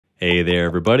Hey there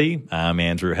everybody, I'm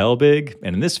Andrew Helbig,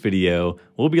 and in this video,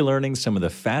 we'll be learning some of the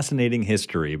fascinating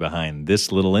history behind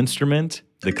this little instrument,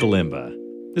 the kalimba.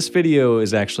 This video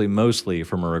is actually mostly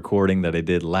from a recording that I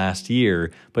did last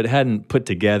year, but hadn't put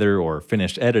together or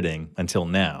finished editing until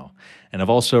now. And I've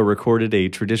also recorded a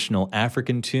traditional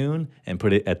African tune and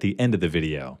put it at the end of the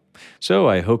video. So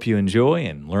I hope you enjoy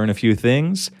and learn a few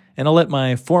things, and I'll let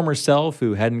my former self,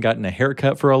 who hadn't gotten a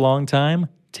haircut for a long time,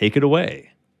 take it away.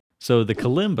 So the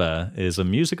kalimba is a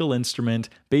musical instrument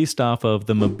based off of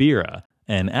the mbira,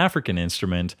 an African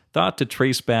instrument thought to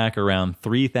trace back around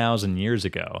 3,000 years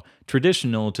ago,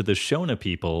 traditional to the Shona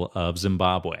people of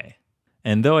Zimbabwe.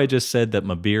 And though I just said that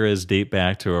mbiras date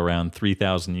back to around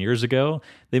 3,000 years ago,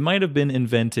 they might have been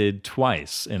invented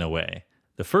twice in a way.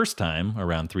 The first time,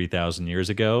 around 3,000 years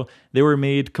ago, they were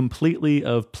made completely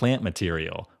of plant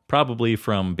material, probably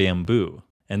from bamboo.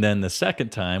 And then the second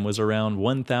time was around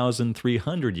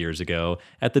 1,300 years ago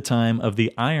at the time of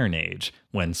the Iron Age,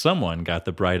 when someone got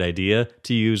the bright idea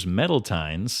to use metal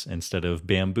tines instead of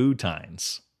bamboo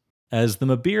tines. As the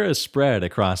mbira spread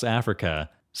across Africa,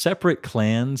 separate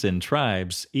clans and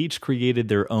tribes each created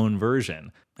their own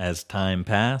version. As time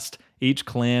passed, each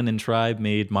clan and tribe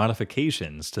made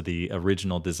modifications to the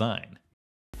original design.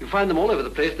 You find them all over the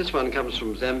place. This one comes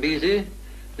from Zambezi,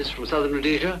 this from southern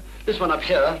Rhodesia, this one up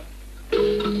here.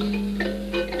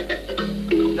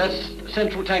 That's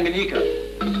central Tanganyika.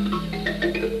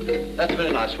 That's a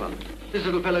very nice one. This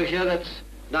little fellow here, that's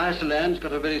Nyasaland's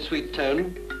got a very sweet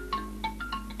tone.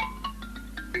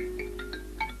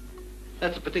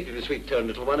 That's a particularly sweet tone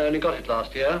little one, I only got it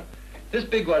last year. This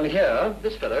big one here,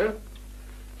 this fellow,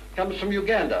 comes from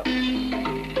Uganda.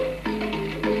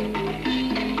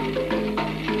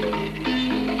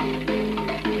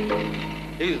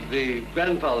 He's the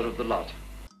grandfather of the lot.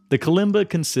 The kalimba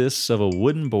consists of a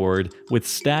wooden board with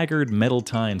staggered metal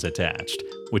tines attached,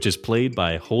 which is played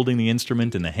by holding the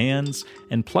instrument in the hands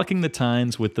and plucking the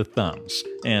tines with the thumbs,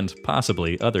 and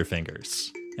possibly other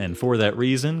fingers. And for that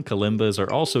reason, kalimbas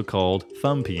are also called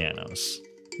thumb pianos.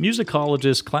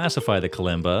 Musicologists classify the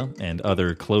kalimba and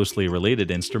other closely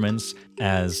related instruments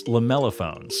as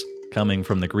lamellophones, coming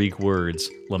from the Greek words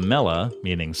lamella,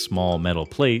 meaning small metal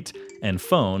plate, and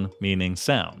phone, meaning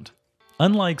sound.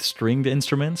 Unlike stringed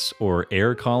instruments or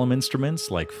air column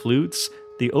instruments like flutes,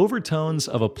 the overtones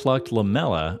of a plucked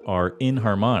lamella are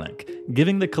inharmonic,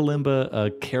 giving the kalimba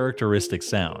a characteristic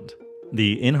sound.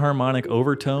 The inharmonic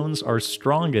overtones are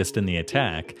strongest in the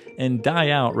attack and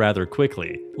die out rather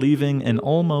quickly, leaving an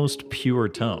almost pure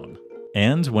tone.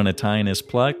 And when a tine is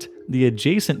plucked, the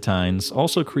adjacent tines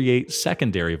also create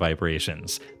secondary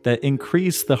vibrations that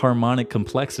increase the harmonic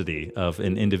complexity of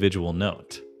an individual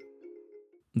note.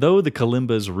 Though the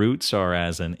kalimba's roots are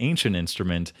as an ancient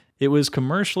instrument, it was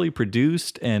commercially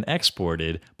produced and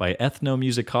exported by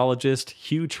ethnomusicologist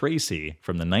Hugh Tracey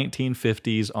from the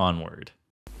 1950s onward.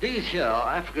 These here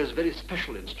are Africa's very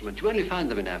special instrument. You only find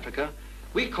them in Africa.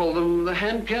 We call them the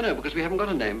hand piano because we haven't got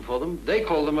a name for them. They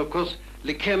call them, of course,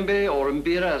 likembe or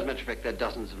mbira. As a matter of fact, there are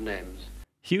dozens of names.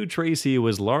 Hugh Tracey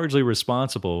was largely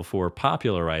responsible for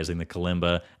popularizing the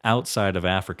kalimba outside of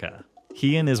Africa.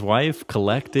 He and his wife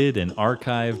collected and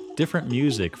archived different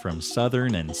music from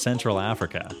southern and central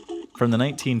Africa. From the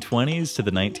 1920s to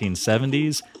the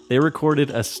 1970s, they recorded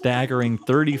a staggering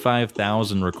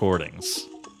 35,000 recordings.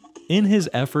 In his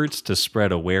efforts to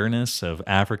spread awareness of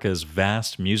Africa's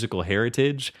vast musical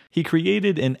heritage, he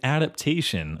created an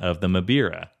adaptation of the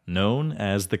mbira, known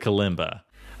as the kalimba.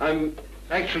 I'm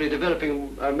actually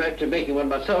making one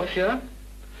myself here.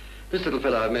 This little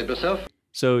fellow I made myself.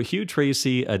 So Hugh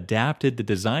Tracey adapted the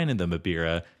design of the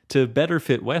mbira to better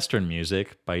fit Western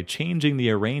music by changing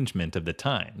the arrangement of the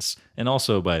tines, and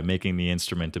also by making the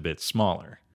instrument a bit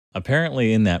smaller.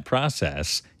 Apparently in that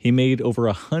process, he made over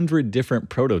 100 different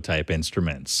prototype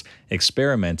instruments,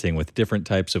 experimenting with different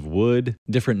types of wood,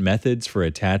 different methods for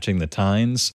attaching the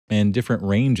tines, and different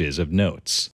ranges of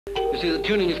notes. You see, the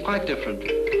tuning is quite different.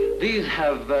 These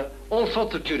have all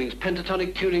sorts of tunings,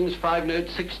 pentatonic tunings, 5-note,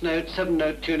 6-note,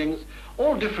 7-note tunings,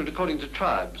 all different according to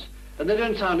tribes, and they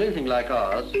don't sound anything like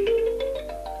ours.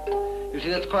 You see,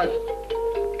 that's quite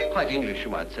English, you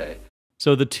might say.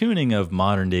 So the tuning of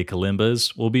modern-day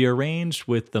kalimbas will be arranged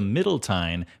with the middle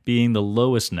tine being the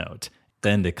lowest note.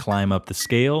 Then to climb up the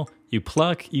scale, you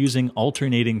pluck using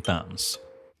alternating thumbs.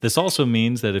 This also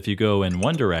means that if you go in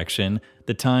one direction,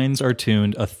 the tines are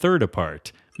tuned a third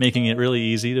apart, making it really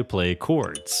easy to play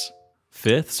chords.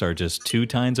 Fifths are just 2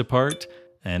 tines apart,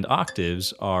 and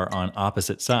octaves are on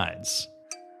opposite sides.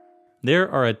 There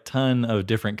are a ton of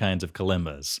different kinds of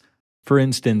kalimbas. For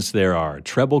instance, there are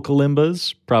treble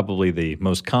kalimbas, probably the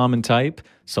most common type,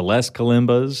 celeste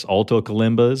kalimbas, alto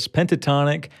kalimbas,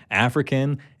 pentatonic,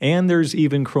 African, and there's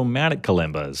even chromatic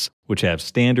kalimbas, which have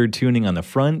standard tuning on the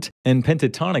front and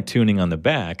pentatonic tuning on the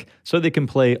back, so they can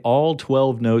play all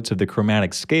 12 notes of the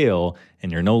chromatic scale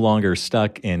and you're no longer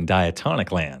stuck in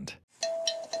diatonic land.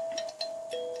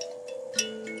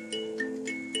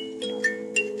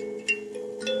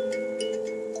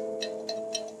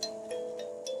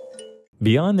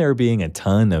 Beyond there being a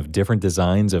ton of different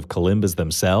designs of kalimbas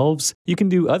themselves, you can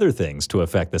do other things to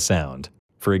affect the sound.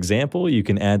 For example, you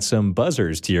can add some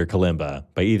buzzers to your kalimba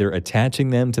by either attaching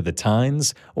them to the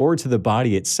tines or to the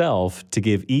body itself to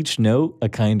give each note a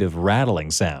kind of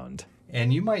rattling sound.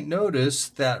 And you might notice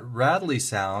that rattly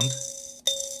sound,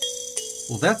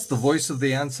 well, that's the voice of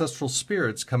the ancestral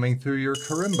spirits coming through your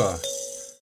kalimba.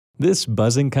 This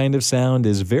buzzing kind of sound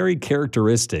is very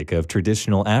characteristic of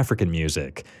traditional African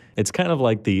music. It's kind of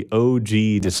like the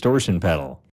OG distortion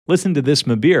pedal. Listen to this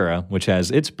mbira, which has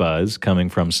its buzz coming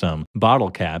from some bottle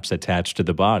caps attached to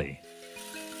the body.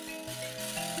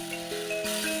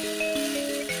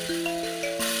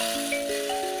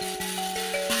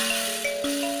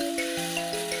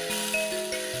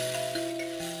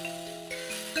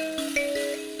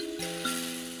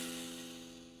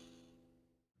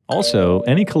 Also,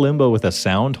 any kalimba with a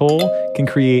sound hole can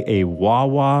create a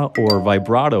wah-wah or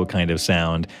vibrato kind of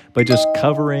sound by just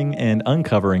covering and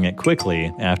uncovering it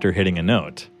quickly after hitting a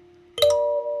note.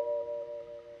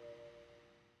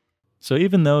 So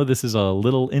even though this is a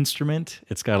little instrument,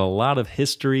 it's got a lot of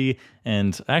history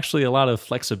and actually a lot of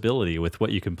flexibility with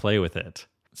what you can play with it.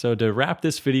 So to wrap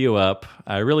this video up,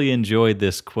 I really enjoyed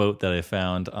this quote that I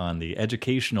found on the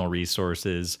educational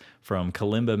resources from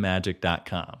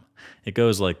kalimbamagic.com. It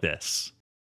goes like this.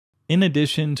 In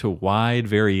addition to wide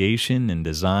variation in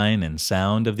design and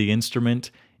sound of the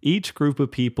instrument, each group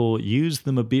of people use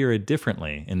the mbira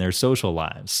differently in their social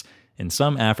lives. In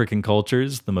some African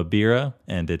cultures, the mbira,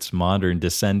 and its modern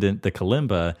descendant, the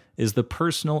kalimba, is the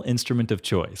personal instrument of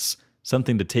choice,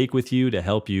 something to take with you to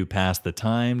help you pass the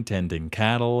time tending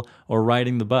cattle or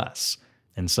riding the bus.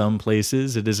 In some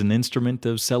places, it is an instrument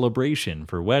of celebration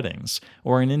for weddings,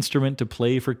 or an instrument to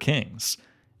play for kings.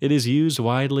 It is used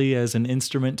widely as an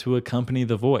instrument to accompany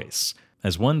the voice.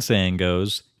 As one saying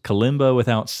goes, kalimba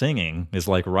without singing is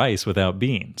like rice without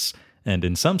beans. And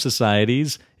in some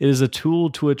societies, it is a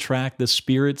tool to attract the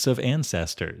spirits of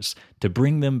ancestors, to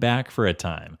bring them back for a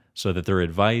time, so that their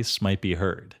advice might be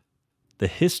heard. The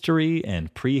history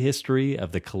and prehistory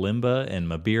of the kalimba and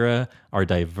mbira are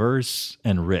diverse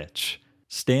and rich.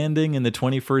 Standing in the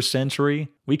 21st century,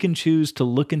 we can choose to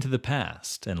look into the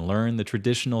past and learn the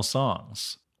traditional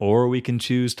songs. Or we can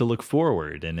choose to look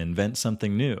forward and invent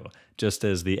something new, just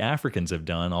as the Africans have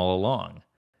done all along.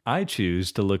 I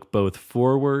choose to look both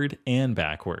forward and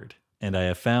backward, and I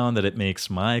have found that it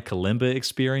makes my kalimba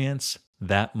experience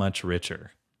that much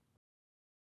richer.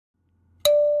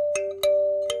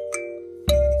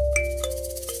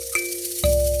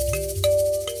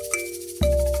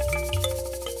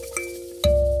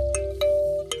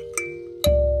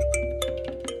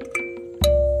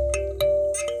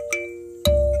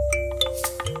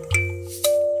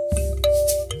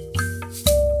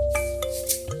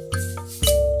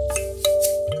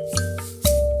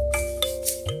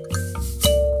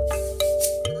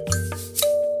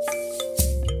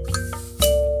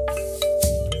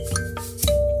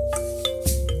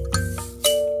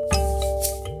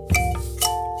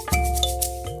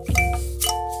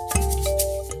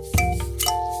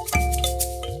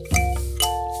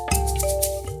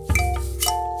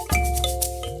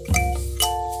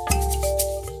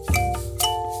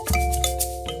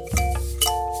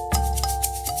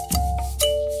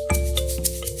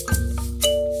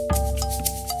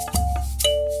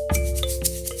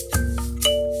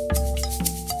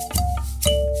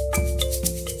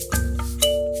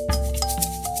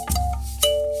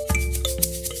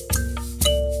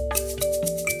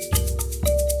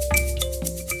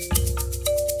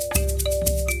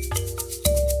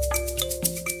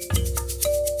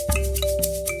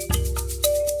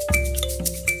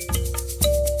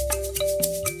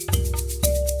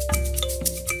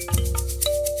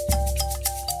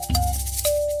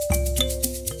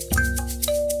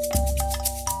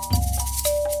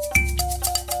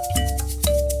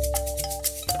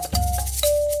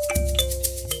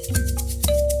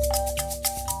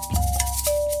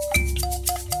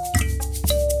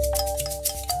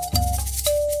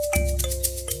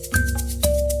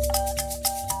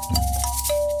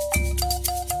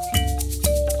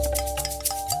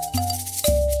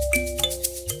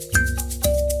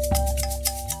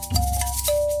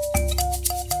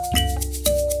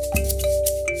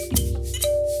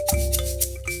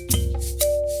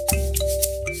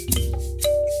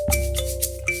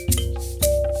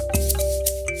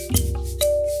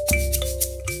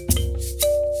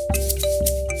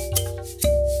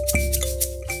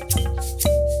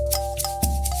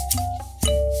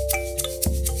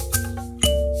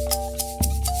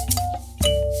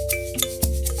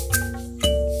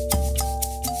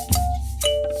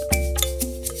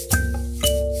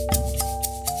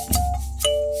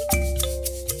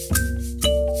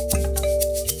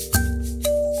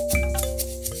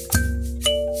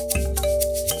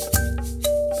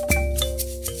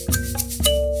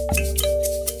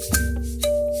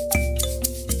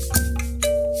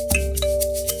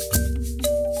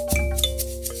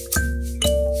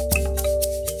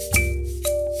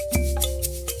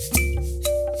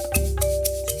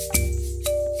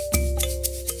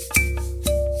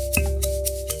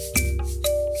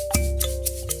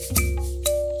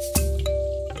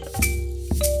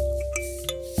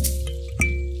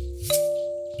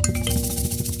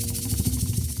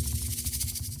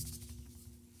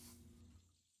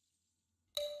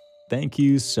 thank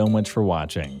you so much for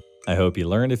watching. I hope you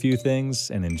learned a few things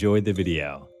and enjoyed the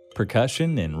video.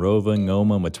 Percussion in Rova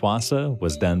Ngoma Mtwasa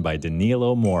was done by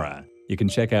Danilo Moura. You can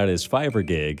check out his Fiverr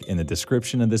gig in the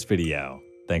description of this video.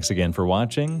 Thanks again for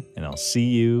watching, and I'll see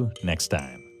you next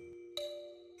time.